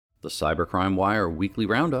The Cybercrime Wire Weekly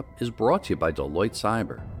Roundup is brought to you by Deloitte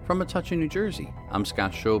Cyber. From Metuchen, New Jersey, I'm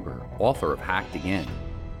Scott Schober, author of Hacked Again.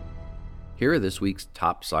 Here are this week's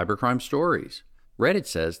top cybercrime stories. Reddit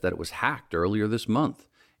says that it was hacked earlier this month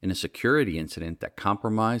in a security incident that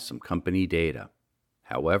compromised some company data.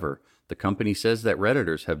 However, the company says that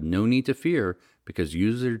Redditors have no need to fear because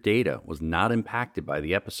user data was not impacted by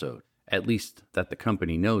the episode, at least that the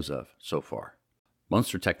company knows of so far.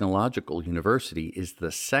 Munster Technological University is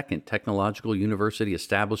the second technological university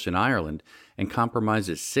established in Ireland and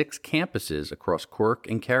comprises 6 campuses across Cork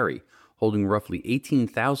and Kerry, holding roughly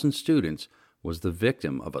 18,000 students, was the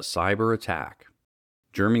victim of a cyber attack.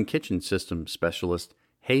 German kitchen system specialist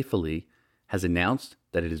Hayfeli has announced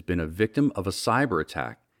that it has been a victim of a cyber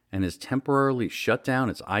attack and has temporarily shut down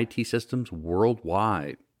its IT systems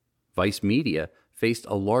worldwide. Vice Media faced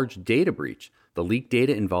a large data breach. The leaked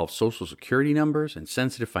data involves social security numbers and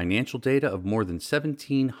sensitive financial data of more than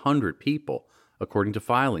 1,700 people, according to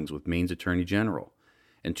filings with Maine's Attorney General.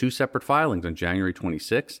 In 2 separate filings on January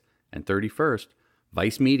 26th and 31st,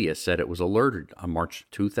 Vice Media said it was alerted on March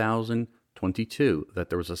 2022 that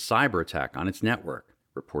there was a cyber attack on its network.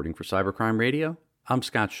 Reporting for Cybercrime Radio, I'm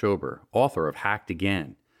Scott Schober, author of Hacked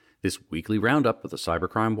Again. This weekly roundup of the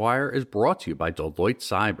Cybercrime Wire is brought to you by Deloitte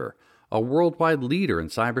Cyber, a worldwide leader in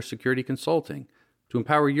cybersecurity consulting. To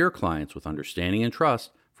empower your clients with understanding and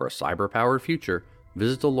trust for a cyber-powered future,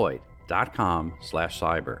 visit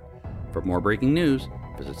Deloitte.com/cyber. For more breaking news,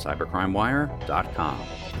 visit cybercrimewire.com.